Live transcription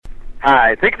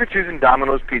Hi, thank you for choosing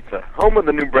Domino's Pizza, home of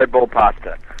the new bread bowl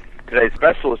pasta. Today's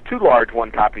special is 2 large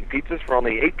one-topping pizzas for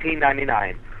only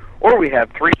 $18.99. Or we have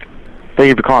 3... Thank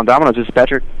you for calling Domino's. This is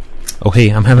Patrick. Oh, hey,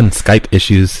 I'm having Skype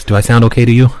issues. Do I sound okay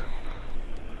to you?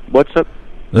 What's up?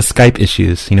 The Skype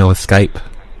issues, with Skype,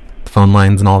 phone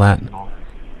lines and all that.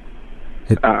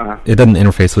 It doesn't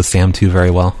interface with Sam 2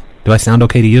 very well. Do I sound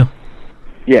okay to you?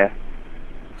 Yeah.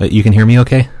 You can hear me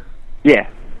okay? Yeah.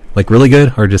 Like really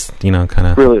good, or just, kind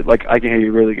of... Really, I can hear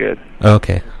you really good.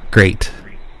 Okay, great.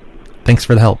 Thanks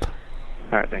for the help.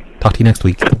 All right, thank you. Talk to you next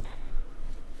week.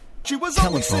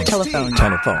 Telephone. Telephone. Telephone.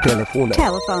 Telephone.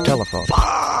 Telephone. Telephone.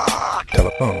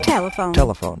 Telephone. Telephone.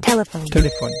 Telephone. Telephone.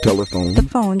 Telephone. Telephone. The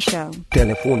phone show.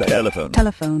 Telephone. Telephone.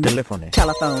 Telephone. Telephone.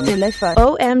 Telephone. Telephone.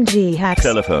 OMG hacks.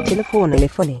 Telephone. Telephone.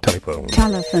 Telephone. Telephone.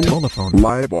 Telephone. Telephone.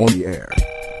 Live on the air.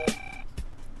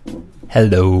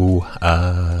 Hello.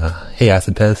 Hey,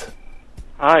 Acid Pez.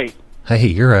 Hi. Hey,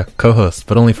 you're a co-host,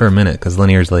 but only for a minute, because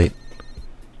Linear's late.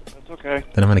 That's okay.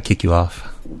 Then I'm going to kick you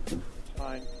off.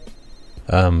 Fine.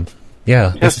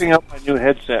 Yeah. Testing out my new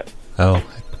headset. Oh,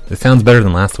 it sounds better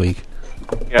than last week.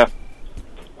 Yeah.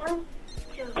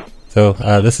 So,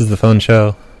 this is the phone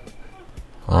show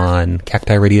on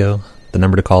Cacti Radio. The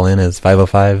number to call in is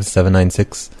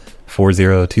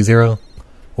 505-796-4020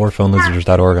 or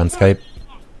phonelosers.org on Skype.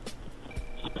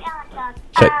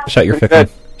 Shut your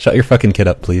fucking kid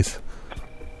up, please.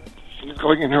 She's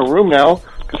going in her room now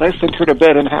because I sent her to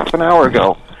bed half an hour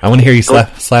ago. I want to hear you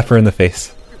slap her in the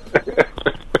face.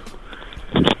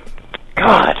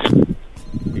 God.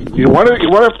 You want to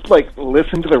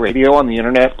listen to the radio on the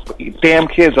internet? You damn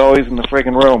kids always in the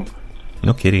friggin' room.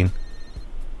 No kidding.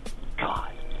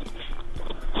 God.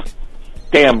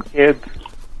 Damn kids.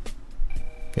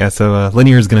 Yeah, so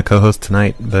Linear's going to co-host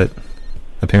tonight, but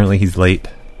apparently he's late.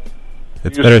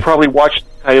 It's You better. probably watched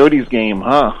the Coyotes game,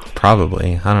 huh?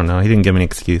 Probably. I don't know. He didn't give me an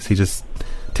excuse. He just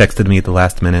texted me at the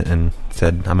last minute and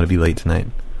said, I'm going to be late tonight.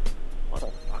 What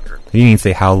a fucker. He didn't even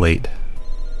say how late.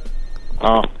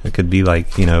 Oh. It could be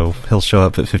like, he'll show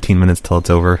up at 15 minutes till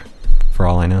it's over, for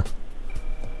all I know.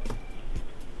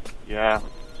 Yeah.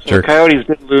 So Jerk. the Coyotes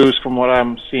did lose from what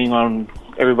I'm seeing on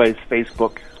everybody's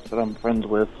Facebook that I'm friends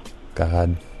with.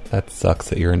 God, that sucks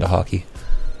that you're into hockey.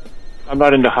 I'm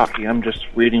not into hockey. I'm just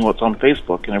reading what's on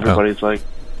Facebook, and everybody's like,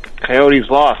 Coyotes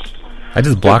lost. I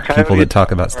just block The people that Coyotes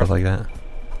talk about stuff like that.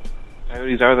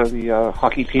 Coyotes are the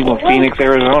hockey team of Phoenix,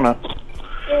 Arizona.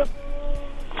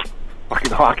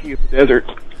 Fucking hockey in the desert.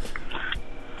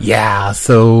 Yeah,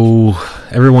 so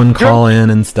everyone call in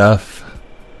and stuff.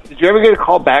 Did you ever get a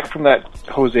call back from that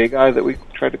Jose guy that we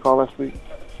tried to call last week?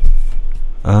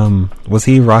 Was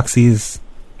he Roxy's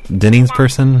Denny's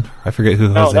person? I forget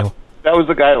who Jose was. That was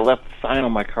the guy that left the sign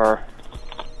on my car.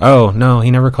 Oh, no, he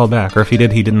never called back. Or if he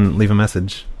did, he didn't leave a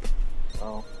message.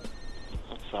 Oh,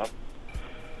 what's up?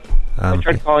 I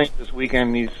tried calling him this weekend,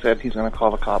 and he said he's going to call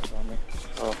the cops on me.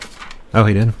 So. Oh,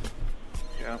 he did?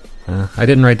 Yeah. I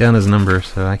didn't write down his number,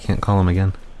 so I can't call him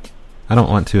again. I don't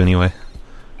want to anyway.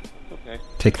 Okay.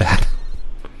 Take that.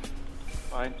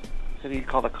 Fine. He said he'd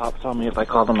call the cops on me if I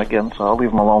called him again, so I'll leave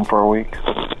him alone for a week.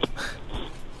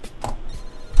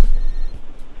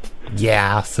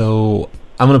 Yeah, so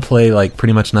I'm going to play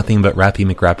pretty much nothing but Rappy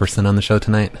McRapperson on the show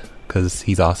tonight, because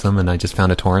he's awesome, and I just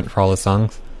found a torrent for all his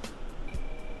songs.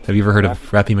 Have you ever heard of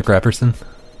Rappy McRapperson?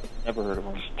 Never heard of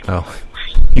him. Oh,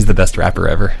 he's the best rapper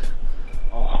ever.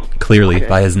 Oh, Clearly, okay.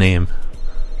 by his name.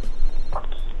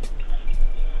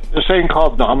 They're saying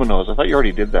call Domino's. I thought you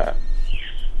already did that.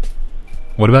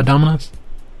 What about Domino's?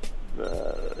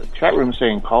 The chat room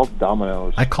saying call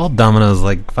Domino's. I called Domino's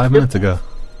 5 minutes ago.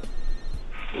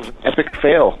 Epic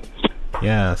fail.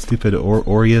 Yeah, stupid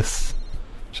Aureus.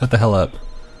 Shut the hell up.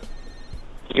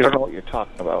 You don't know what you're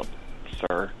talking about,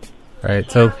 sir.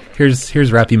 Alright, so here's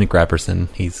Rappy McRapperson.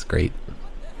 He's great.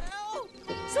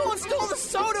 Someone stole the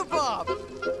soda pop!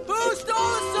 Who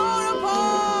stole the soda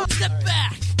pop? Step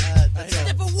back!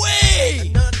 Step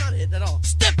away! No, that's not it at all.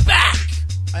 Step back!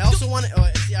 I also want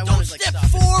to... I want to step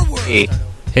forward!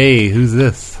 Hey, who's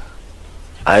this?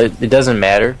 It doesn't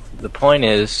matter. The point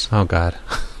is... Oh, God.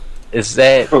 Is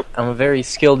that I'm a very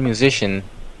skilled musician,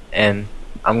 and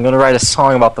I'm going to write a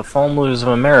song about the phone losers of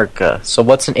America. So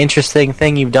what's an interesting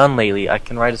thing you've done lately I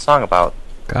can write a song about?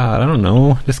 God, I don't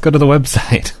know. Just go to the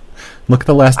website. Look at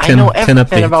the last 10 I know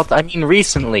everything updates. about...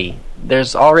 recently.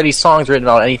 There's already songs written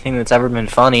about anything that's ever been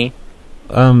funny.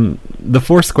 The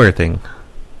Foursquare thing.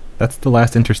 That's the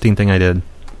last interesting thing I did.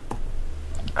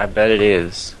 I bet it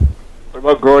is. What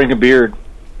about growing a beard?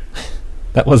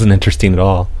 That wasn't interesting at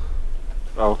all.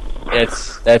 Oh.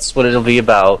 That's what it'll be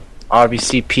about.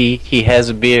 RBCP, he has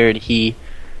a beard, he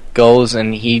goes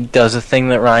and he does a thing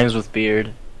that rhymes with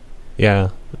beard. Yeah.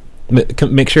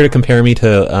 Make sure to compare me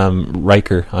to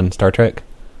Riker on Star Trek.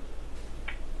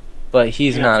 But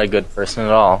he's not a good person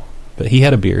at all. But he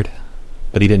had a beard.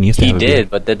 But he didn't used to have a beard. He did,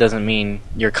 but that doesn't mean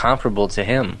you're comparable to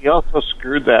him. He also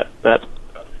screwed that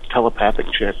telepathic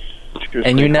chick.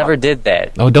 And you never did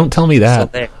that. Oh, don't tell me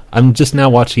that. So I'm just now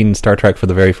watching Star Trek for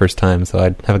the very first time, so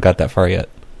I haven't got that far yet.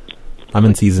 I'm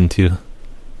in season 2.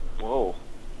 Whoa.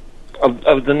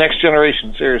 Of the Next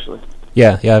Generation, seriously.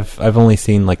 Yeah, I've only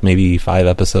seen like maybe 5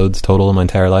 episodes total in my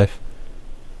entire life.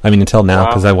 I mean, until now,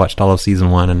 because I watched all of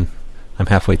season 1, and I'm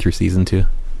halfway through season 2.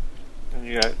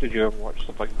 And did you ever watch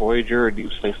stuff like Voyager or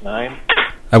Deep Space Nine?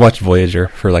 I watched Voyager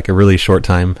for like a really short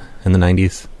time in the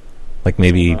 90s. Like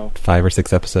maybe 5 or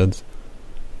 6 episodes.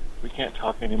 We can't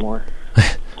talk anymore.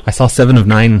 I saw 7 of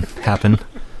 9 happen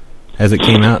as it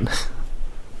came out.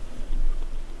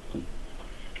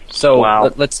 So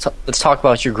let's talk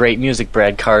about your great music,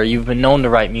 Brad Carr. You've been known to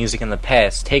write music in the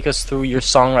past. Take us through your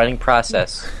songwriting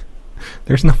process.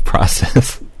 There's no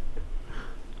process.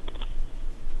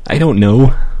 I don't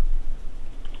know.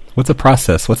 What's a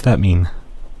process? What's that mean?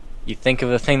 You think of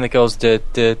a thing that goes da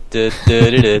da da da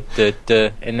da da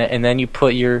da, and then you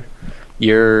put your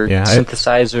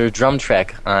synthesizer drum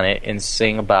track on it and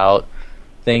sing about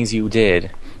things you did.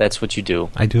 That's what you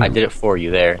do. I do. I did it for you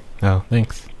there. Oh,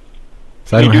 thanks.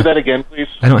 So Can you do that again, please?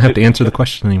 I don't have to answer the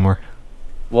question anymore.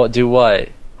 What? Do what?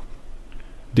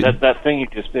 That thing you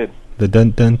just did. The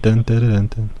dun dun dun dun dun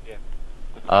dun. Yeah.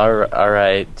 All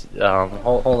right.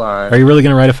 Hold on. Are you really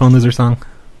gonna write a Phone Loser song?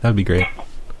 That would be great.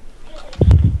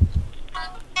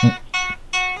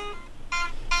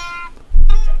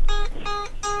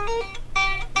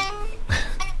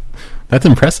 That's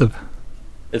impressive.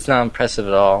 It's not impressive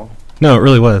at all. No, it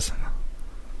really was.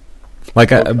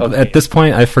 Like, at this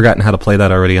point, I've forgotten how to play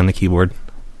that already on the keyboard.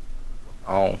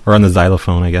 Oh. Or on the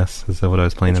xylophone, I guess, is what I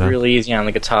was playing it on. It's really easy on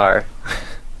the guitar.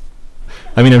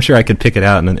 I mean, I'm sure I could pick it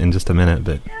out in just a minute,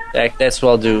 but... That's what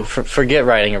I'll do. Forget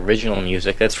writing original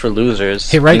music. That's for losers.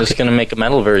 Hey, I'm just going to make a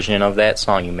metal version of that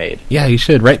song you made. Yeah, you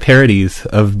should. Write parodies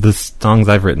of the songs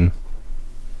I've written.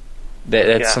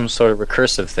 That's some sort of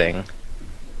recursive thing.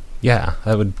 Yeah,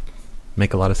 that would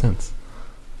make a lot of sense.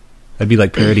 That'd be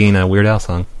like parodying a Weird Al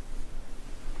song.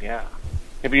 Yeah.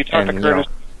 Have you talked to Curtis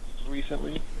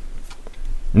recently?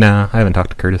 No, I haven't talked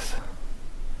to Curtis.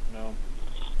 No.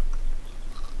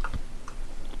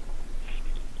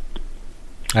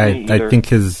 I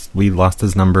think we lost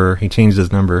his number. He changed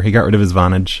his number. He got rid of his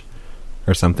Vonage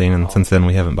or something, and since then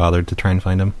we haven't bothered to try and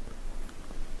find him.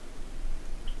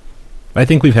 I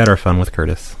think we've had our fun with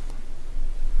Curtis.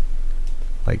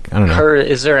 Like, I don't know.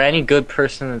 Is there any good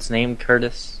person that's named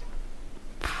Curtis?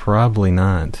 Probably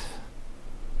not.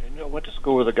 I went to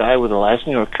school with a guy with the last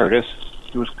name of Curtis.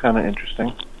 He was kind of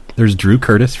interesting. There's Drew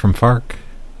Curtis from FARC.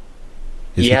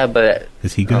 But...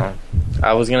 Is he good?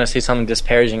 I was going to say something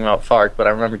disparaging about FARC, but I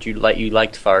remembered you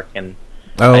liked FARC, and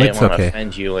I didn't want to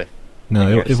offend you.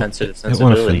 No, it won't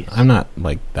offend. I'm not,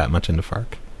 like, that much into FARC.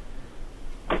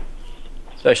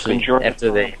 Especially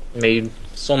after they made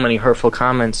so many hurtful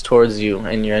comments towards you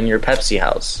in your Pepsi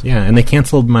house. Yeah, and they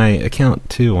canceled my account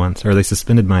too once, or they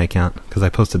suspended my account because I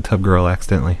posted Tub Girl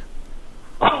accidentally.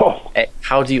 Oh.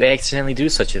 How do you accidentally do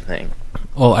such a thing?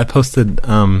 Well, I posted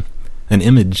an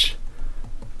image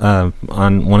on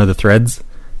one of the threads,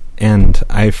 and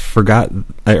I forgot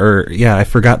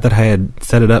that I had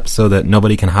set it up so that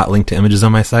nobody can hot link to images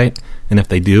on my site, and if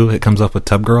they do, it comes up with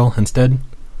Tub Girl instead.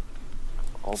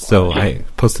 So I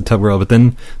posted Tub Girl, but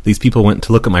then these people went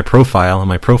to look at my profile, and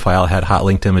my profile had hot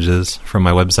linked images from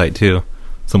my website too.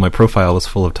 So my profile was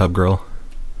full of Tub Girl.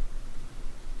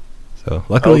 So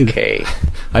luckily,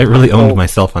 I really owned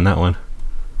myself on that one.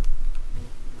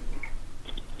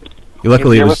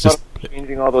 Luckily, it was just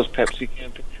changing all those Pepsi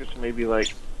can pictures to maybe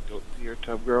like Goatsy or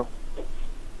Tub Girl.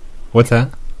 What's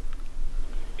that?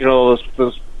 You know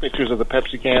those pictures of the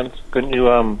Pepsi cans. Couldn't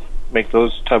you make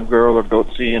those Tub Girl or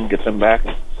Goatsy and get them back?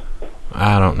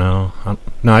 I don't know.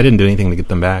 No, I didn't do anything to get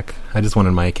them back. I just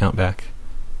wanted my account back.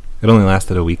 It only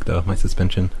lasted a week, though, my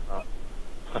suspension.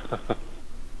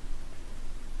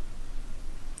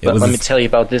 Let me tell you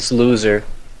about this loser.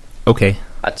 Okay.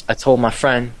 I told my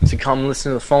friend to come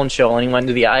listen to the phone show, and he went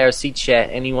to the IRC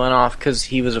chat, and he went off because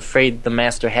he was afraid the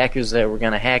master hackers that were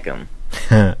going to hack him.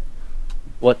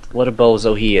 What a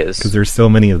bozo he is. Because there's so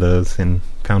many of those in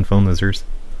Pound Phone Losers.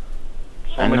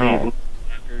 So many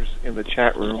hackers in the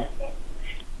chat room.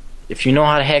 If you know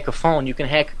how to hack a phone, you can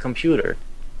hack a computer.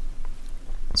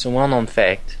 It's a well-known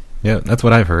fact. Yeah, that's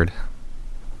what I've heard.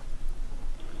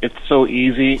 It's so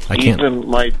easy. Even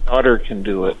my daughter can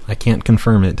do it. I can't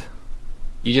confirm it.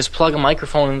 You just plug a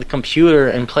microphone in the computer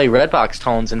and play Redbox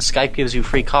tones, and Skype gives you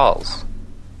free calls.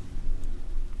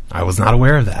 I was not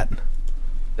aware of that.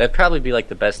 That'd probably be like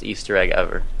the best Easter egg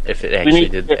ever, if it actually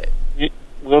did that.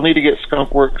 We'll need to get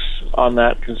Skunkworks on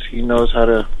that because he knows how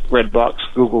to Redbox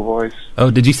Google Voice. Oh,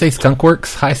 did you say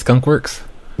Skunkworks? Hi, Skunkworks.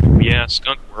 Yeah,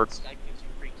 Skunkworks.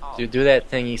 Dude, do that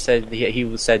thing he said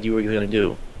you were going to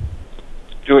do.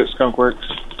 Do it, Skunkworks.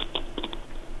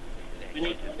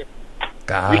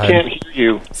 God. We can't hear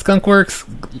you. Skunkworks,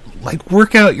 like,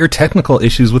 work out your technical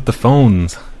issues with the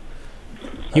phones.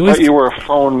 I thought you were a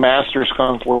phone master,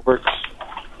 Skunkworks.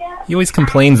 He always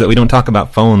complains that we don't talk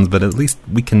about phones, but at least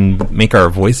we can make our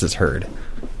voices heard.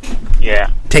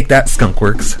 Yeah. Take that,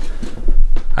 Skunkworks.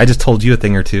 I just told you a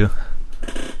thing or two.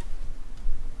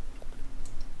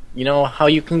 You know how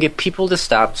you can get people to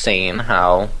stop saying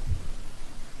how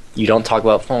you don't talk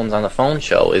about phones on the phone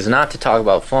show is not to talk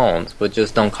about phones, but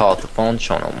just don't call it the phone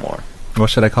show no more. What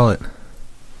should I call it?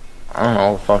 I don't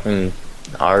know, fucking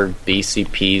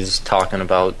RBCP's talking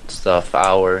about stuff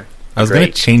hour. I was going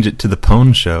to change it to the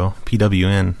Pwn Show,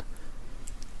 PWN.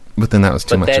 But then that was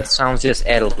too much. But that sounds just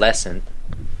adolescent.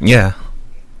 Yeah.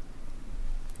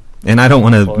 And I don't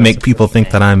want to make people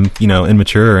think that I'm,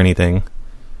 immature or anything.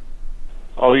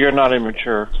 Oh, you're not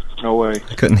immature. No way.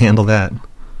 I couldn't handle that.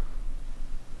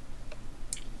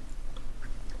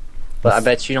 But I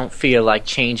bet you don't feel like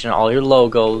changing all your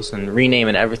logos and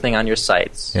renaming everything on your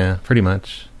sites. Yeah, pretty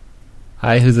much.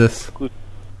 Hi, who's this?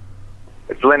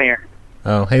 It's Linear.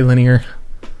 Oh, hey, Linear.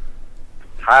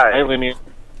 Hi, Linear.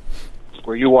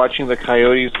 Were you watching the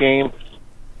Coyotes game?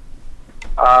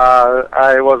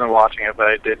 I wasn't watching it, but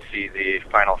I did see the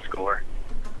final score.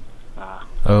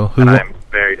 Oh, and I'm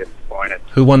very disappointed.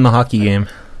 Who won the hockey game?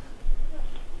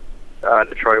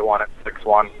 Detroit won it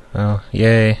 6-1. Oh,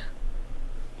 yay.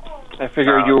 I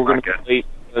figured you were going to be late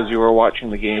because you were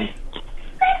watching the game.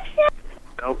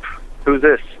 Nope. Who's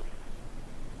this?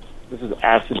 This is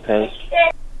Acid Pez.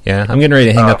 Yeah, I'm getting ready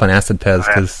to hang up on Acid Pez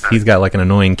because he's got like an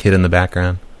annoying kid in the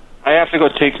background. I have to go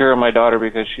take care of my daughter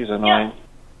because she's annoying.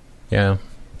 Yeah,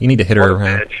 you need to hit her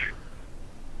around.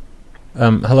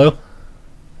 Hello?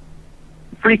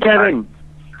 Free Kevin!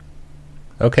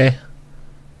 Okay.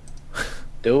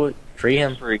 Do it. Free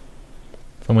him.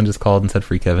 Someone just called and said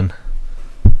free Kevin.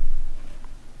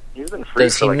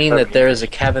 Does he mean that there is a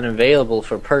Kevin available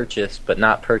for purchase, but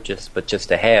not purchase, but just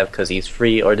to have because he's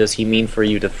free, or does he mean for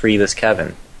you to free this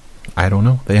Kevin? I don't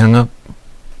know. They hung up.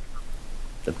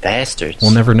 The bastards.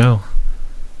 We'll never know.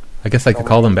 I guess I could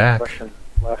call them back.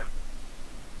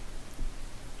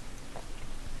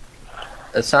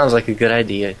 That sounds like a good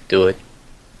idea. Do it.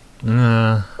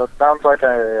 So it sounds like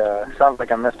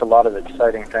I missed a lot of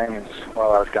exciting things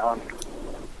while I was gone.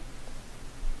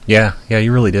 Yeah,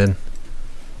 you really did.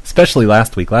 Especially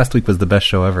last week. Last week was the best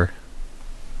show ever.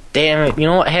 Damn it. You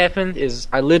know what happened is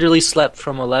I literally slept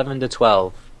from 11 to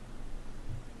 12.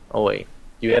 Oh, wait.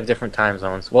 You have different time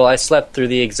zones. Well, I slept through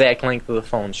the exact length of the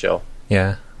phone show.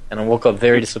 Yeah. And I woke up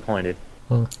very disappointed.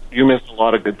 Well, you missed a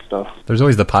lot of good stuff. There's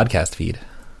always the podcast feed.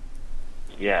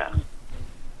 Yeah.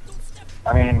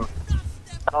 I mean,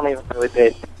 I don't even really pay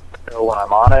attention when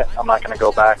I'm on it. I'm not going to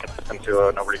go back and listen to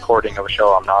a recording of a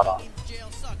show I'm not on.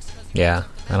 Yeah,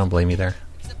 I don't blame you there.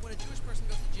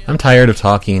 I'm tired of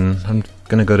talking. I'm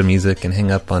gonna go to music and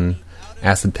hang up on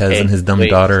Acid Pez and his dumb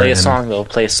daughter. Play a song, though.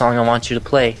 Play a song I want you to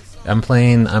play. I'm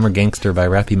playing I'm a Gangster by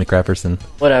Rappy McRapperson.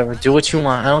 Whatever. Do what you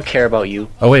want. I don't care about you.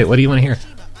 Oh, wait. What do you want to hear?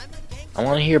 I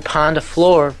want to hear Pond to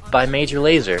Floor by Major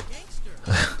Lazer.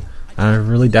 I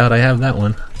really doubt I have that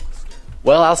one.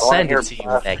 Well, I'll send it to you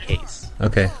in that case.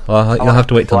 Okay. Well, you'll have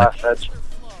to wait till next.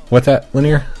 What's that,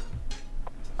 Linear?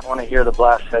 I want to hear the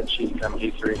Blast Head Sheet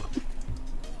MP3.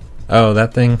 Oh,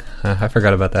 that thing? I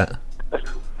forgot about that.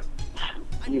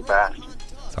 You bastard.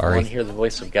 Sorry. I want to hear the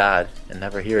voice of God and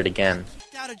never hear it again.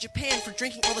 Out of Japan for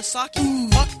drinking all the sake.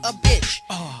 Fuck a bitch.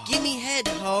 Give me head,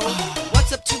 ho.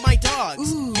 What's up to my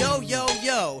dogs? Yo, yo,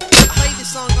 yo. Play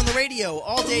this song on the radio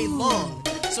all day long.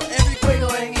 So every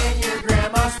wiggling in your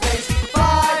grandma's face.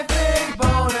 5 big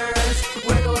boners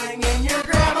wiggling in your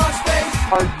grandma's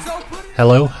face.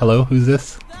 Hello? Who's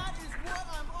this?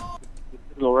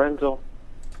 Lorenzo.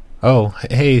 Oh,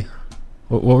 hey.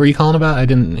 What were you calling about? I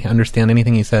didn't understand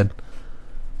anything you said.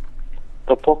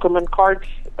 The Pokemon cards.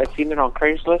 I seen it on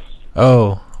Craigslist.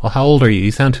 Oh, well, how old are you?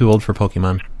 You sound too old for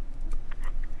Pokemon.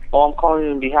 Oh, I'm calling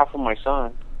on behalf of my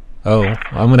son. Oh,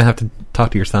 I'm going to have to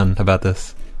talk to your son about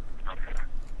this.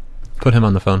 Put him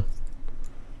on the phone.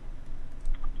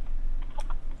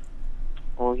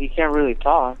 Well, he can't really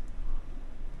talk.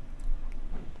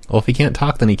 Well, if he can't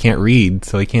talk, then he can't read,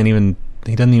 so he doesn't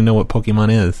even know what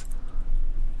Pokemon is.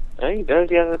 Hey, he does.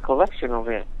 He has a collection of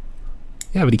it.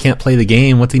 Yeah, but he can't play the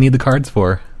game. What's he need the cards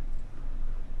for?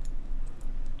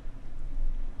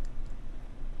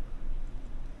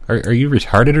 Are you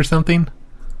retarded or something?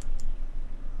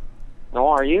 No,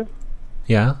 are you?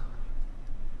 Yeah.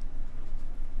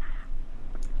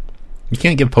 You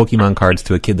can't give Pokemon cards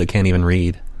to a kid that can't even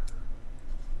read.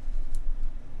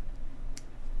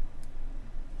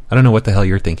 I don't know what the hell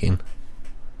you're thinking.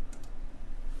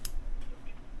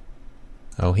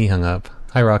 Oh, he hung up.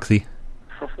 Hi, Roxy.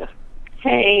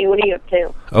 Hey, what are you up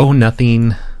to? Oh,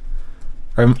 nothing.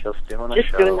 Just doing a Just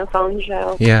show. doing the phone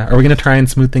show. Yeah, are we going to try and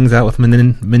smooth things out with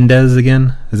Mendez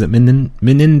again? Is it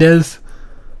Menendez?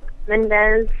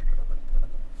 Mendez.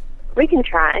 We can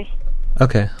try.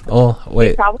 Okay. Oh, wait.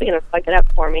 He's probably going to fuck it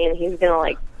up for me, and he's going to,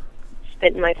 like,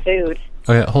 spit in my food.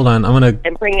 Okay, hold on. I'm going to...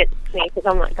 And bring it to me, because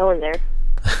I'm not going there.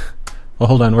 Well,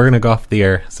 hold on. We're going to go off the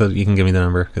air so you can give me the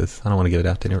number, because I don't want to give it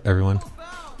out to everyone.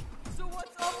 So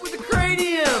what's up with the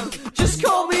cranium? Just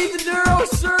call me the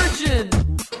neurosurgeon.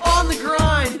 On the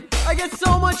grind, I get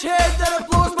so much head that it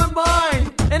blows my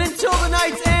mind. And until the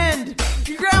night's end,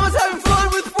 your grandma's having fun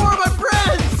with 4 of my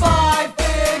friends. 5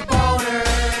 big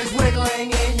boners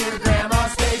wiggling in your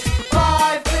grandma's face.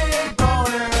 5 big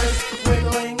boners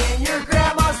wiggling in your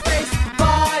grandma's face.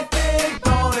 5 big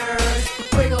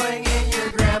boners wiggling in your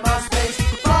grandma's face.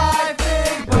 5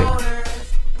 big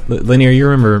boners. Linear, you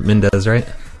remember Mendez, right?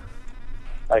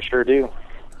 I sure do.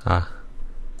 Ah.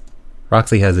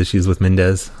 Roxy has issues with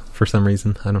Mendez for some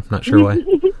reason. I'm not sure why.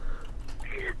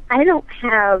 I don't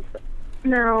have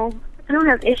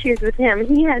issues with him.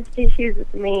 He has issues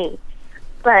with me.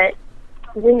 But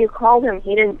when you called him,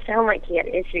 he didn't sound like he had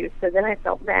issues, so then I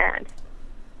felt bad.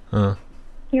 Huh.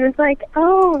 He was like,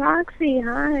 oh, Roxy,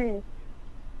 hi.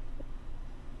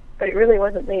 But it really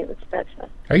wasn't me, it was Spetsa.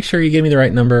 Are you sure you gave me the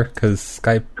right number? Because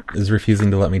Skype is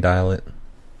refusing to let me dial it.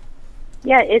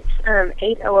 Yeah, it's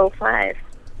 8005.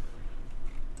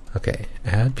 Okay,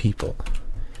 add people.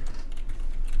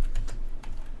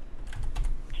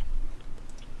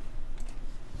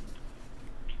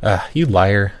 You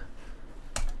liar.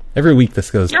 Every week this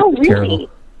goes No, really? terrible.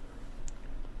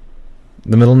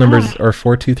 The middle numbers are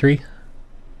 423?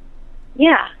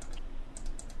 Yeah.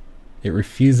 It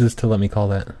refuses to let me call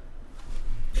that.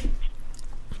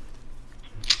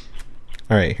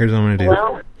 Alright, here's what I'm going to do.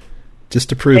 Well, just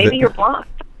to prove maybe it. you're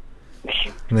blocked.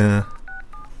 Nah.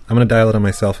 I'm going to dial it on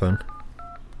my cell phone.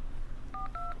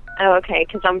 Oh, okay,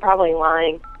 because I'm probably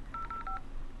lying.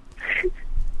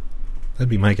 That'd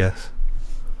be my guess.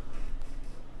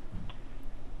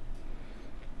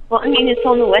 Well, I mean, it's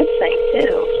on the website,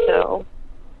 too, so...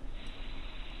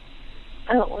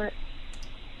 I don't want...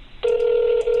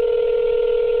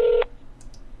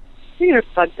 You're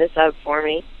gonna fuck this up for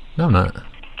me. No, I'm not.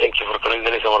 Thank you for calling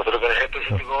Dennis Amartero. Can I help you,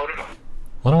 City Board? Well,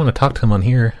 I don't want to talk to him on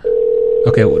here.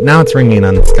 Okay, well, now it's ringing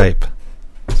on Skype.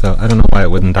 So I don't know why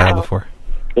it wouldn't dial before.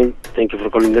 Thank you for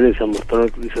calling Dennis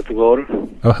Amartero. City Board.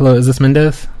 Oh, hello, is this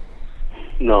Mendez?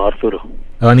 No, Arturo.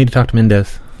 Oh, I need to talk to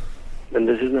Mendez.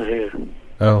 Mendez is not here.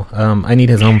 Oh, I need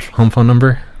his home phone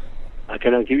number. I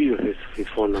cannot give you his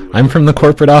phone number. I'm from the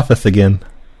corporate office again.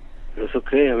 It's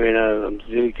okay. I mean,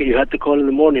 you had to call in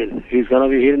the morning. He's gonna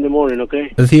be here in the morning, okay?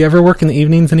 Does he ever work in the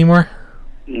evenings anymore?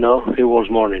 No, he works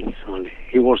mornings only.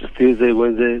 He works Tuesday and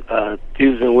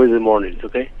Wednesday mornings,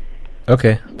 okay?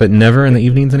 Okay, but never in the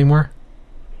evenings anymore?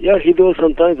 Yeah, he does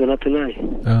sometimes, but not tonight.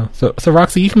 Oh, so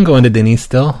Roxy, you can go into Denny's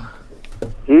still.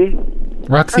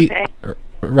 Roxy, Okay.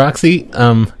 Roxy,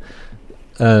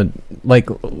 like,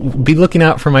 be looking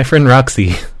out for my friend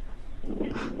Roxy.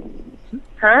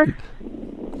 Huh?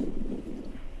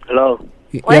 Hello?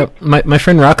 Yeah, my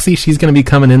friend Roxy, she's going to be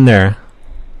coming in there.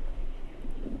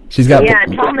 She's got... Yeah,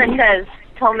 tell Mendez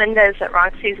that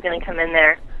Roxy's gonna come in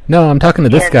there. No, I'm talking to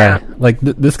this guy. Like,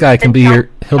 this guy can be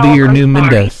he'll be your new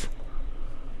Mendez.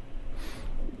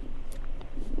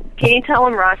 Can you tell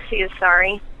him Roxy is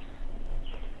sorry?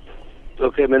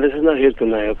 Okay, man, this is not here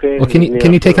tonight, okay? Well, can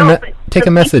you take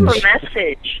a message? Leave a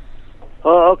message.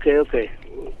 Oh, okay.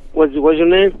 What's your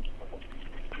name?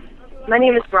 My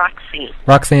name is Roxy.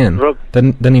 Roxanne.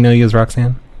 Doesn't he know you as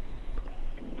Roxanne?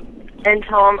 And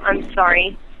tell him I'm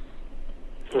sorry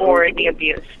for the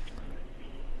abuse.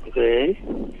 Okay.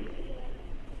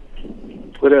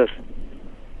 What else?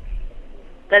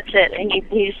 That's it. And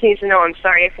he just needs to know I'm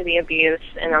sorry for the abuse,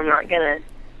 and I'm not gonna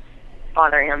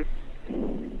bother him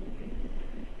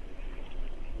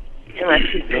unless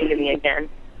he's mean to me again.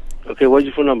 Okay, what's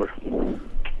your phone number?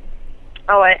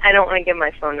 Oh, I don't want to give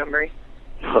my phone number.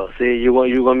 Oh, see, you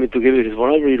want me to give you his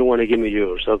phone number? You don't want to give me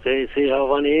yours, okay? See how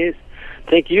funny he is?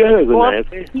 Thank you. Have a good night,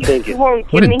 okay? Thank you.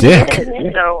 Won't What give a me dick. his,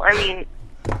 so I mean,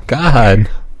 God.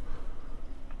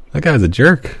 That guy was a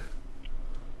jerk.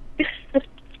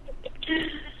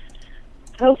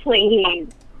 Hopefully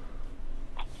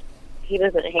he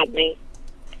doesn't hate me.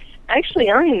 Actually,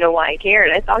 I don't even know why I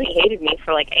cared. I thought he hated me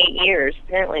for like 8 years.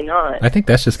 Apparently not. I think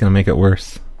that's just going to make it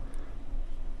worse.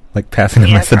 Like passing a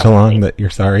Yeah, message probably. along that you're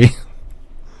sorry.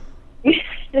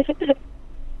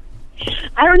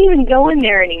 I don't even go in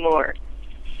there anymore.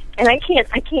 And I can't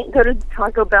go to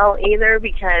Taco Bell either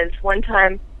because one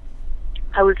time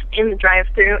I was in the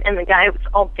drive-thru and the guy was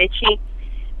all bitchy.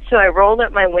 So I rolled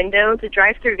up my window. The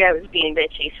drive-thru guy was being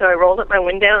bitchy. So I rolled up my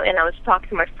window and I was talking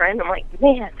to my friend. I'm like,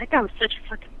 man, that guy was such a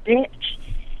fucking bitch.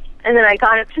 And then I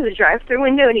got up to the drive-thru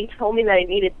window and he told me that I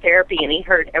needed therapy and he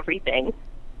heard everything.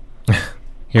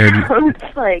 He heard you, I was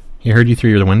like, he heard you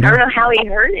through your window? I don't know how he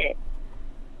heard it.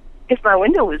 If my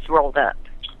window was rolled up.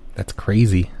 That's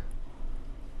crazy.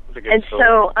 And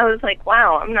so I was like,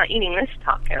 wow, I'm not eating this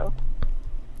taco.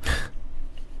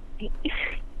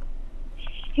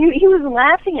 He was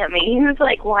laughing at me. He was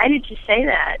like, why did you say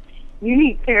that? You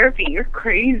need therapy. You're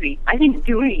crazy. I didn't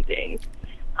do anything.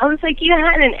 I was like, you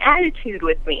had an attitude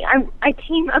with me. I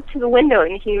came up to the window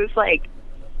and he was like,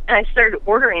 and I started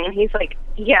ordering and he's like,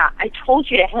 yeah, I told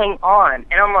you to hang on.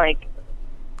 And I'm like,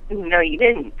 no, you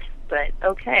didn't, but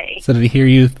okay. So did he hear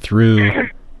you through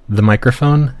the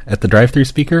microphone at the drive-thru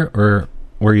speaker, or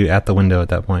were you at the window at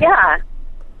that point? Yeah.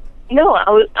 No,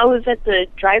 I was at the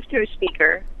drive-thru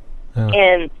speaker. Oh.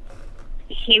 And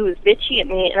he was bitchy at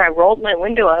me, and I rolled my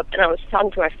window up, and I was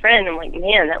talking to my friend. I'm like,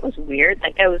 man, that was weird.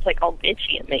 That guy was, like, all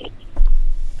bitchy at me.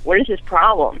 What is his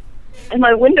problem? And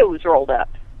my window was rolled up.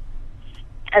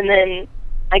 And then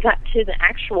I got to the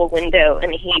actual window,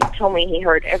 and he told me he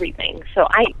heard everything. So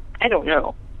I don't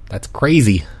know. That's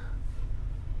crazy.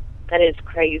 That is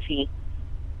crazy.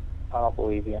 I don't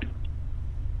believe you. Do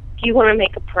you want to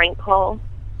make a prank call?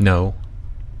 No.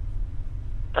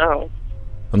 Oh.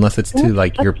 Unless it's to,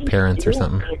 like, your parents or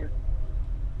something.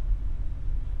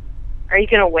 Are you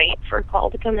going to wait for a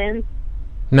call to come in?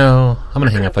 No, I'm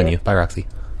going to hang up on you. Bye, Roxy.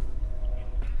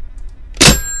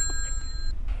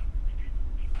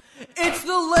 It's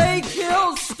the Lake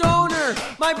Hill Stoner.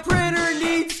 My printer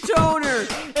needs toner.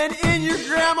 And in your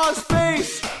grandma's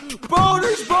face,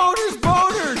 boners, boners,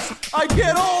 boners. I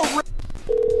get all...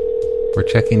 We're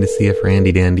checking to see if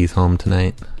Randy Dandy's home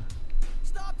tonight.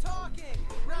 Stop talking.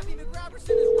 Rappy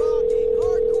McRapperson is rocking.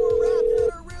 Hardcore rap that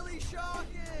are really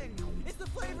shocking. It's the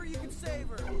flavor you can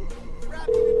savor. Rappy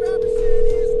McRapperson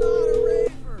is not a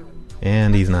raver.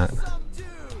 And he's not.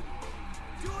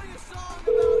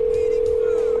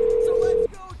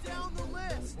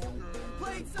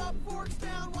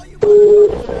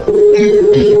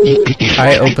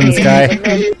 Hi, Open Sky.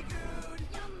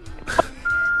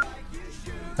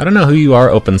 I don't know who you are,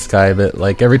 Open Sky, but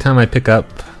like every time I pick up,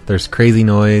 there's crazy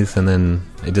noise and then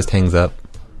it just hangs up.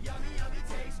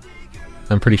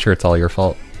 I'm pretty sure it's all your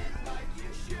fault.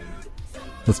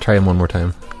 Let's try him one more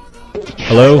time.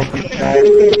 Hello?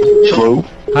 Hello?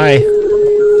 Hi.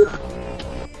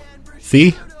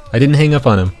 See? I didn't hang up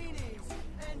on him.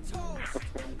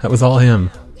 That was all him.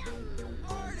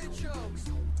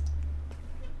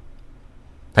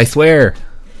 I swear.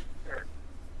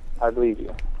 I believe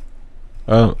you.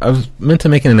 I was meant to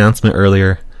make an announcement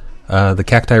earlier. The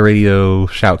Cacti Radio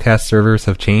Shoutcast servers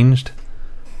have changed.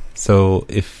 So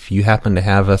if you happen to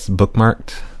have us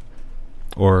bookmarked,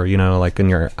 or, you know, like in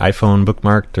your iPhone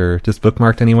bookmarked, or just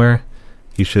bookmarked anywhere,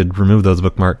 you should remove those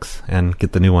bookmarks and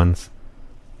get the new ones,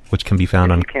 which can be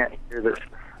found on...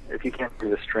 If you can't hear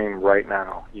the stream right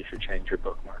now, you should change your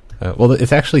bookmark. Well,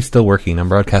 it's actually still working. I'm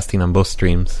broadcasting on both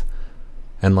streams.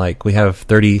 And, like, we have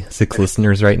 36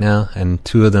 listeners right now, and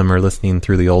 2 of them are listening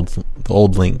through the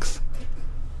old links.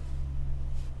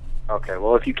 Okay,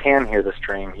 well, if you can hear the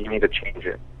stream, you need to change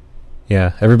it.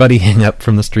 Yeah, everybody hang up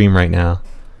from the stream right now.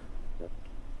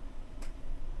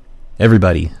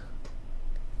 Everybody.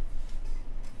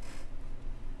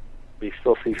 We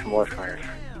still see some listeners.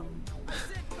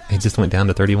 It just went down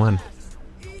to 31.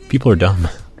 People are dumb.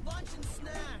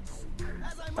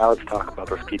 Now let's talk about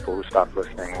those people who stop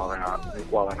listening while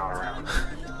they're not around.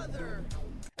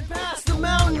 Pass the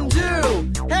Mountain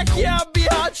Dew. Heck yeah,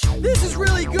 biatch. This is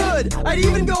really good. I'd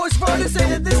even go as far to say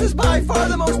that this is by far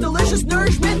the most delicious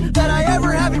nourishment that I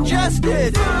ever have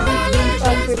ingested.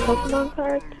 About your Pokemon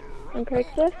cards on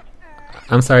Craigslist?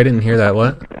 I'm sorry, I didn't hear that.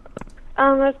 What?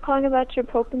 I was calling about your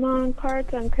Pokemon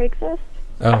cards on Craigslist.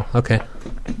 Oh, okay.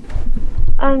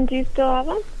 Do you still have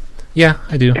them? Yeah,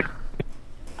 I do.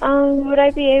 Would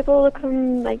I be able to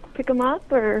come, like, pick them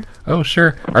up, or? Oh,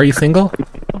 sure. Are you single?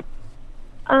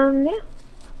 Yeah.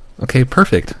 Okay,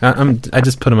 perfect. I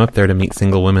just put them up there to meet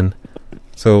single women.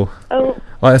 So, Oh.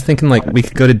 Well, I was thinking like we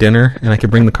could go to dinner and I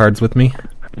could bring the cards with me.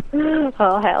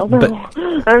 Oh, hell no.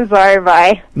 But- I'm sorry,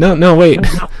 bye. No, wait.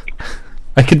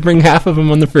 I could bring half of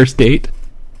them on the first date.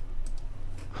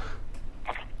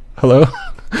 Hello?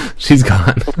 She's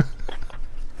gone.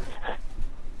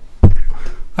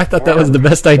 I thought that was the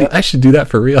best idea. I should do that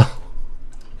for real.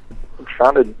 It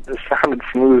sounded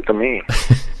smooth to me.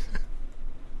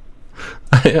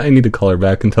 I need to call her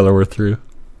back and tell her we're through.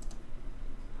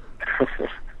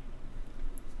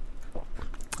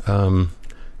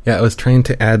 Yeah, I was trying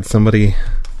to add somebody.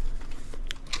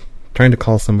 Trying to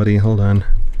call somebody. Hold on.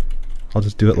 I'll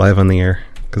just do it live on the air,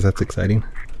 because that's exciting.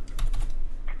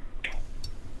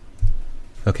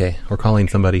 Okay, we're calling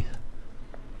somebody.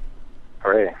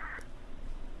 Hooray.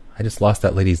 I just lost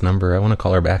that lady's number. I want to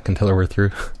call her back and tell her we're through.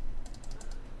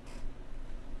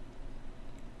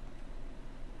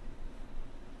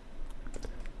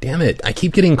 Damn it, I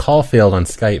keep getting call failed on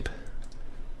Skype.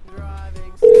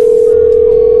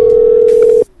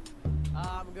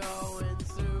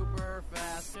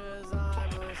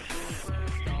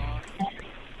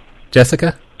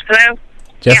 Jessica? Hello?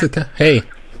 Jessica? Yeah. Hey.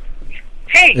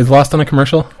 Hey. Is Lost on a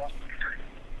commercial?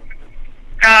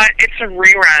 It's a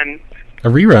rerun. A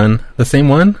rerun? The same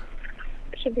one?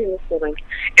 It should be in this building.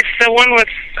 It's the one with,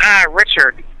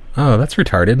 Richard. Oh, that's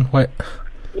retarded. What?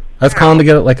 I was calling to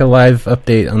get like a live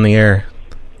update on the air.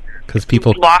 Because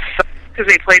people... Lost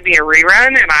because they played me a rerun,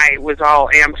 and I was all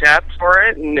amped up for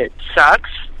it, and it sucks.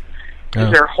 Because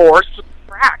Oh. they're hoarse with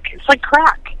crack. It's like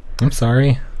crack. I'm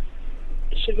sorry.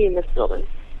 It should be in this building.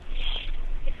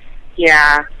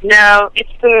 Yeah. No,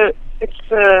 it's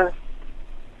the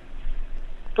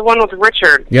one with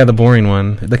Richard. Yeah, the boring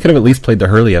one. They could have at least played the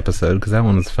Hurley episode, because that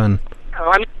one was fun.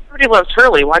 Oh, I mean, everybody loves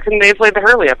Hurley. Why couldn't they have played the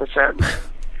Hurley episode?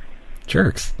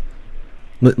 Jerks.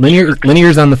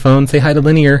 Linear's on the phone. Say hi to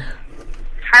Linear.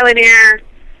 Hi, Linear.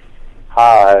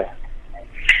 Hi.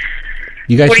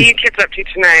 You guys What are should- you kids up to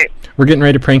tonight? We're getting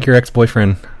ready to prank your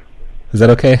ex-boyfriend. Is that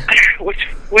okay?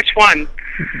 Which one?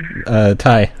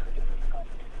 Ty.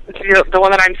 The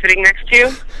one that I'm sitting next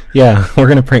to? Yeah, we're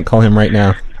going to prank call him right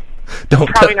now. Don't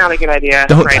Probably not a good idea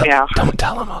now. Don't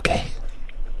tell him, okay?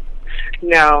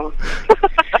 No.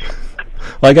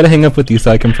 Well, I got to hang up with you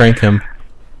so I can prank him.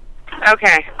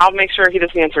 Okay, I'll make sure he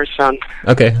doesn't answer his phone.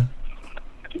 Okay.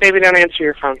 Baby, don't answer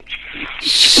your phone.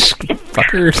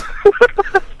 Fuckers.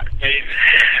 Hey,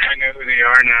 I know who they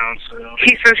are now, so...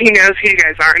 He says he knows who you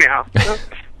guys are now.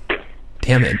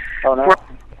 Damn it. Oh, no.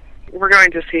 We're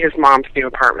going to see his mom's new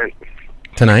apartment.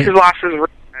 Tonight? His loss is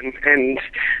ruined, and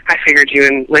I figured you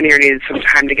and Linear needed some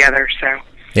time together, so...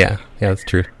 Yeah, that's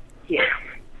true. Yeah.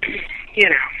 You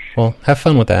know. Well, have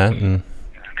fun with that, and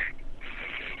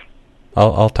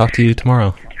I'll talk to you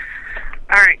tomorrow.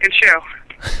 All right, good show.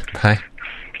 Bye.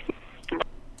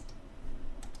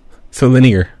 So,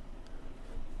 Linear.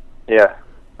 Yeah.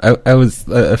 I was,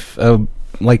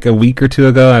 like a week or two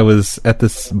ago, I was at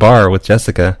this bar with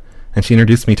Jessica, and she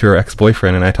introduced me to her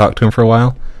ex-boyfriend, and I talked to him for a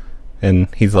while, and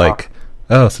he's like,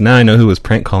 oh, so now I know who was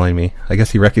prank calling me. I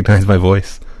guess he recognized my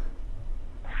voice.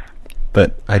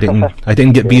 But I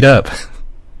didn't get beat up.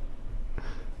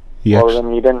 Well,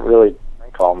 then you didn't really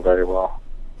call him very well.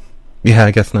 Yeah,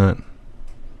 I guess not.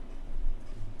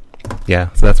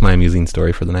 Yeah, so that's my amusing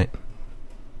story for the night.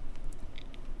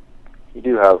 You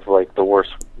do have, like, the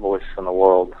worst voice in the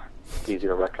world. It's easy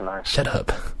to recognize. Shut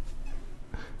up.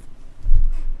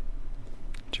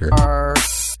 Jerk.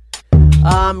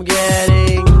 I'm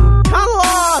getting kind of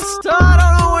lost. I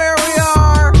don't know where we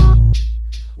are.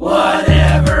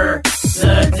 Whatever.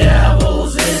 The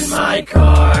devil's in my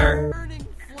car.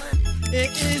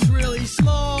 It is really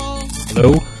small.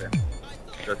 Hello?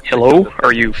 Hello?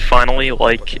 Are you finally,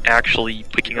 actually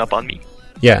picking up on me?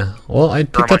 Yeah, well, I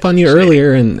picked up on you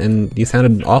earlier, and you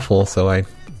sounded awful, so I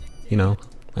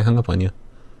hung up on you.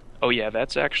 Oh yeah,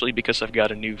 that's actually because I've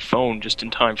got a new phone just in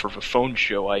time for the phone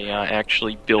show. I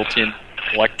actually built in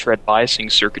electret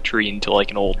biasing circuitry into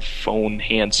an old phone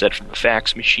handset from a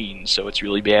fax machine, so it's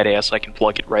really badass. I can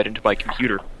plug it right into my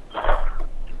computer.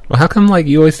 Well, how come,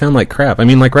 you always sound like crap? I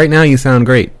mean, right now you sound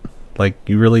great.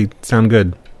 You really sound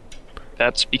good.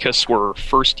 That's because we're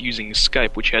first using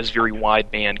Skype, which has very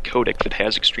wideband codec that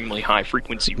has extremely high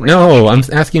frequency range. No, I'm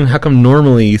asking how come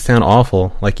normally you sound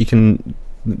awful?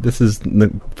 This is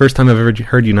the first time I've ever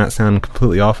heard you not sound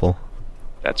completely awful.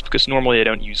 That's because normally I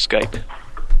don't use Skype.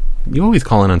 You always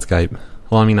call in on Skype.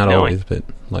 Well, I mean, not No, always, but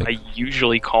I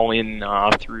usually call in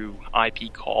through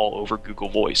IP call over Google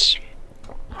Voice.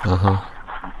 Uh-huh.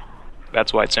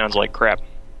 That's why it sounds like crap.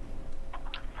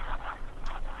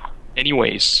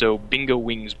 Anyways, so Bingo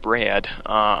Wings Brad,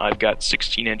 I've got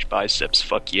 16-inch biceps,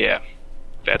 fuck yeah.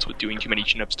 That's what doing too many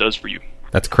chin-ups does for you.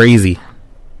 That's crazy.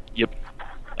 Yep.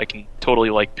 I can totally,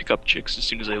 like, pick up chicks as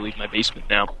soon as I leave my basement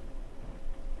now.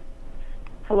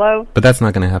 Hello? But that's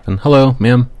not going to happen. Hello,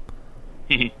 ma'am.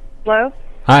 Hello?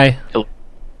 Hi. Hello.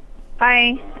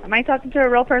 Hi. Am I talking to a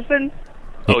real person?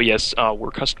 Oh, yes,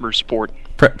 we're customer support.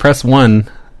 Press 1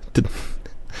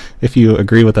 if you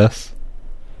agree with us.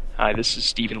 Hi, this is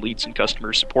Stephen Leeds in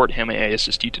customer support. How may I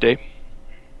assist you today?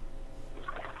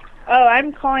 Oh,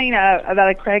 I'm calling about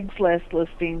a Craigslist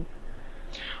listing.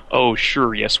 Oh,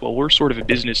 sure, yes. Well, we're sort of a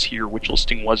business here. Which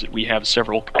listing was it? We have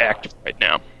several active right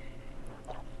now.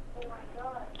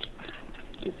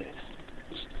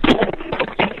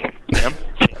 Ma'am?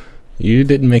 You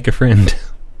didn't make a friend.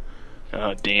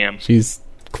 Oh, damn. She's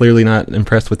clearly not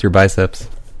impressed with your biceps.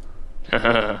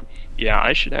 Yeah,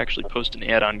 I should actually post an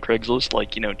ad on Craigslist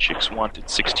like, chicks wanted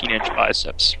 16-inch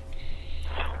biceps.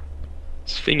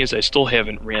 The thing is, I still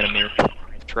haven't ran a marathon.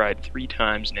 I've tried 3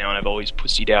 times now, and I've always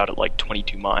pussied out at like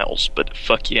 22 miles. But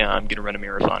fuck yeah, I'm gonna run a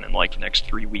marathon in like the next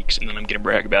 3 weeks, and then I'm gonna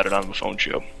brag about it on the phone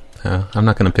show. I'm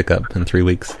not gonna pick up in 3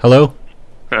 weeks. Hello?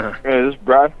 Hey, this is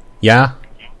Brad. Yeah?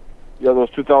 You have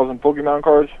those 2,000 Pokemon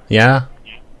cards? Yeah?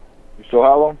 You still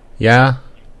have them? Yeah?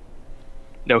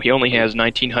 No, he only has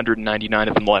 1,999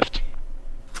 of them left.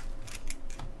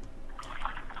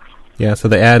 Yeah, so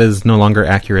the ad is no longer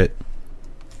accurate.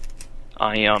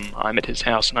 I'm at his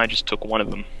house, and I just took one of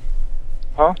them.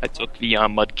 Huh? I took the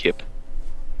Mudkip.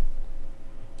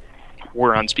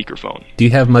 We're on speakerphone. Do you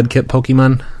have Mudkip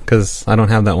Pokemon? Because I don't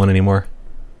have that one anymore.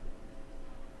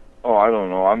 Oh, I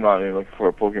don't know. I'm not even looking for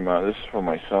a Pokemon. This is for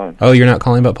my son. Oh, you're not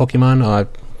calling about Pokemon? Oh,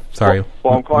 sorry.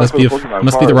 Well, I'm calling must for be the Pokemon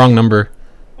must be the cards. wrong number.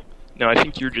 No, I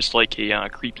think you're just like a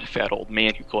creepy fat old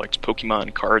man who collects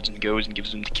Pokemon cards and goes and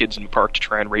gives them to kids in the park to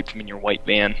try and rape them in your white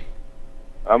van.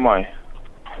 Am I?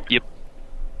 Yep.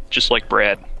 Just like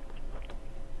Brad.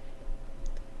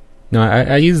 No,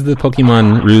 I use the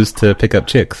Pokemon ruse to pick up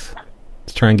chicks.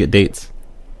 To try and get dates.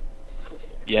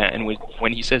 Yeah, and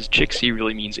when he says chicks, he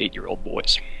really means 8-year-old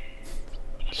boys.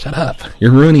 Shut up.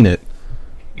 You're ruining it.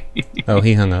 Oh,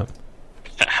 he hung up.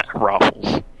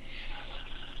 Raffles.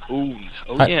 Oh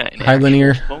yeah. And hi,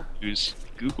 Linear. Phone news.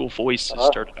 Google Voice has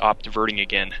started optiverting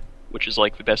again, which is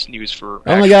like the best news for.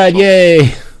 Oh my god!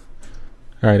 Yay!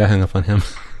 All right, I hung up on him.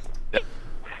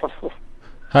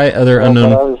 Hi, other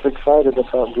unknown. I was excited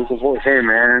about Google Voice. Hey,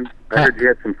 man. I heard you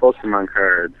had some Pokemon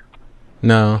cards.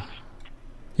 No,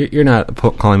 you're not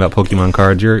calling about Pokemon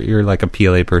cards. You're like a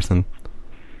PLA person.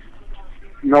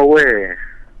 No way.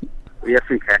 You have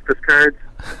some cactus cards?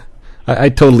 I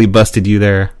totally busted you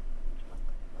there.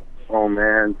 Oh,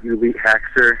 man. You elite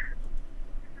hackster.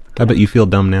 I bet you feel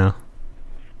dumb now.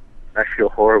 I feel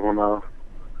horrible now.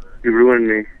 You ruined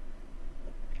me.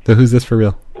 So who's this for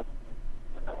real?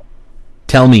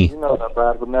 Tell me. You know that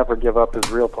Brad would never give up his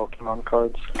real Pokemon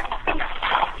cards.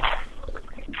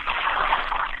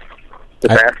 The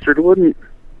bastard wouldn't.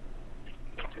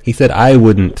 He said I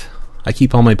wouldn't. I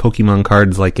keep all my Pokemon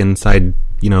cards like inside,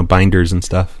 binders and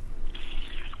stuff.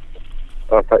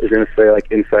 Oh, I thought you were going to say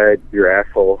like inside your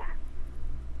asshole.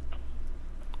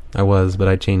 I was, but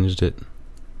I changed it.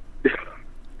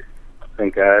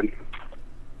 Thank God.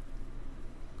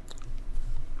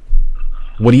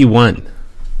 What do you want?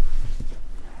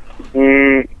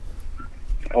 I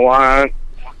want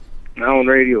my own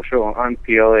radio show on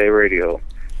PLA radio.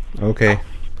 Okay.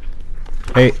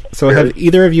 Hey, so have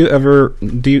either of you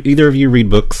either of you read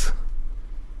books?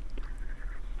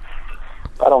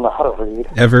 I don't know how to read.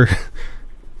 Ever?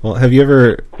 Well, have you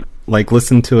ever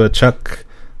listened to a Chuck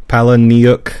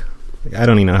Palahniuk? I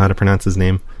don't even know how to pronounce his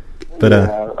name. But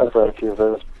yeah, I've read a few of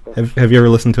those. Have you ever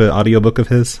listened to an audiobook of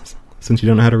his since you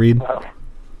don't know how to read?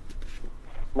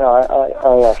 No,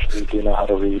 I actually do know how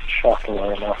to read,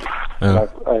 shockingly enough. Oh.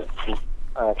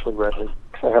 I actually read it.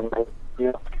 I haven't read it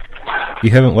yet.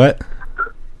 You haven't what?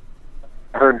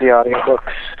 I heard the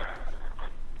audiobooks.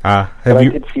 Have you?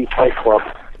 I did see Fight Club.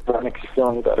 That makes you feel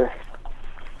any better.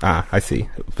 I see.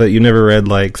 But you never read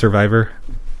Survivor?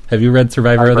 Have you read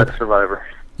Survivor? I've read Survivor.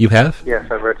 You have? Yes,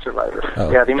 I've read Survivor. Oh.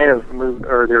 Yeah, they made a movie,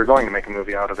 or they were going to make a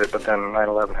movie out of it, but then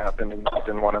 9/11 happened, and they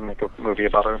didn't want to make a movie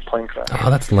about a plane crash. Oh,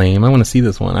 that's lame. I want to see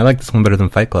this one. I like this one better than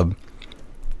Fight Club.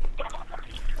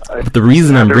 But the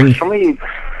reason I'm bringing...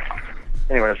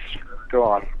 Anyways, go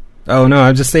on. Oh, no,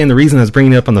 I'm just saying the reason I was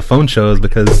bringing it up on the phone show is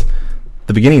because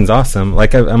the beginning's awesome.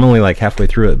 I'm only halfway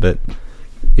through it, but,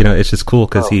 it's just cool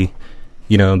because he,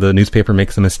 the newspaper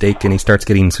makes a mistake and he starts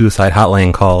getting suicide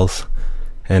hotline calls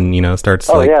and, starts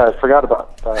yeah, I forgot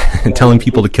about that. and telling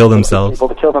people to kill themselves. People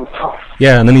to kill themselves.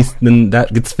 Yeah, and then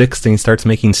that gets fixed and he starts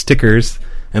making stickers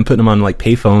and putting them on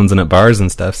payphones and at bars and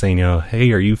stuff saying,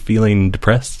 hey, are you feeling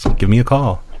depressed? Give me a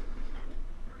call.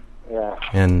 Yeah.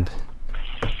 And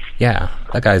yeah,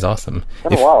 that guy's awesome. It's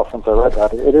been a while since I read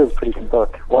that. It is a pretty good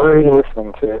book. Why are you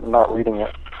listening to it and not reading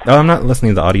it? Oh, I'm not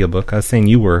listening to the audiobook. I was saying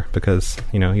you were because,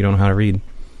 you know, you don't know how to read.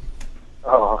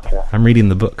 Oh, okay. I'm reading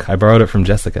the book. I borrowed it from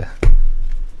Jessica.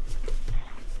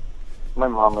 My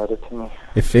mom read it to me.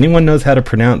 If anyone knows how to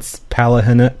pronounce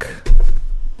Palahanuk,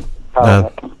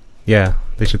 yeah,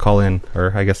 they should call in.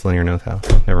 Or I guess Linear knows how.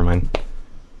 Never mind.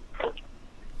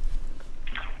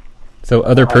 So,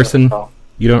 other person,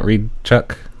 you don't read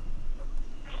Chuck?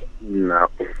 No.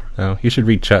 Oh, you should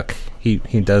read Chuck. He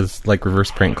does, like,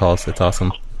 reverse prank calls. It's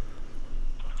awesome.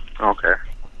 Okay.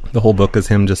 The whole book is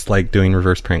him just, like, doing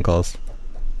reverse prank calls.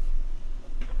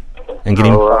 And check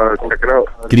it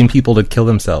out. Getting people to kill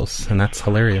themselves. And that's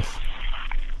hilarious.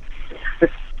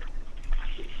 That's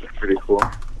pretty cool.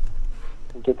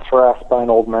 He gets harassed by an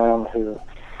old man who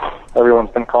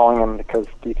everyone's been calling him because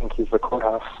he thinks he's the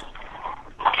courthouse.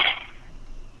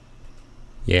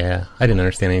 Yeah, I didn't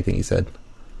understand anything he said.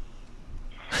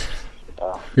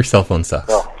 Your cell phone sucks.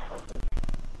 Oh.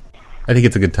 I think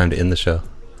it's a good time to end the show.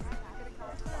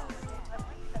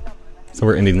 So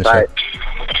we're ending the show.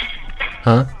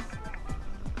 Huh?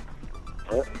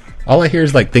 What? All I hear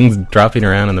is like things dropping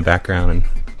around in the background and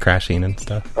crashing and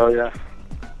stuff. Oh yeah,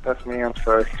 that's me. I'm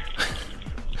sorry.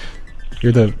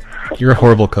 You're a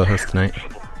horrible co-host tonight.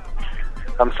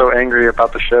 I'm so angry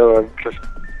about the show.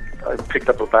 I picked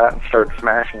up a bat and started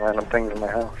smashing random things in my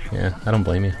house. Yeah, I don't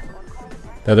blame you.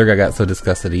 The other guy got so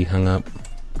disgusted he hung up.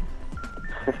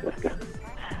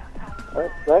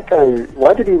 that guy,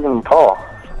 why did he even call?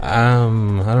 I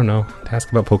don't know. To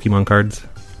ask about Pokemon cards.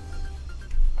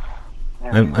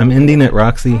 I'm ending it,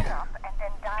 Roxy.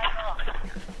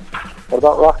 What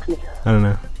about Roxy? I don't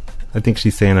know. I think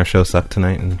she's saying our show sucked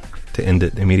tonight and to end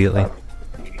it immediately.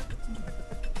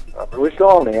 Are we still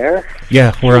on the air?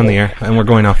 Yeah, we're on the air, and we're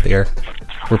going off the air.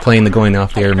 We're playing the going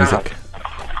off the air music.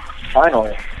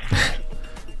 Finally.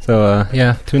 So,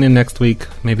 yeah, tune in next week.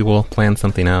 Maybe we'll plan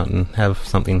something out and have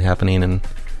something happening and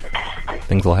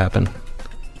things will happen.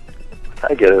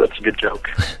 I get it. It's a good joke.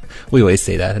 We always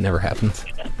say that. It never happens.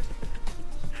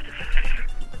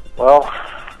 Well,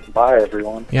 bye,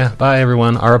 everyone. Yeah, bye,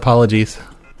 everyone. Our apologies.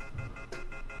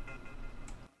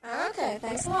 Okay,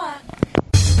 thanks a lot.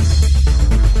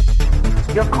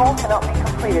 Your call cannot be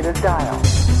completed as dialed.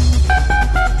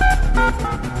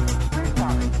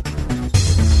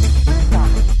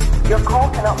 Your call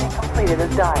cannot be completed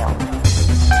as dialed.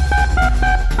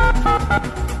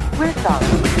 We're sorry.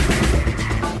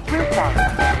 We're sorry.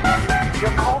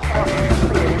 Your call cannot be completed.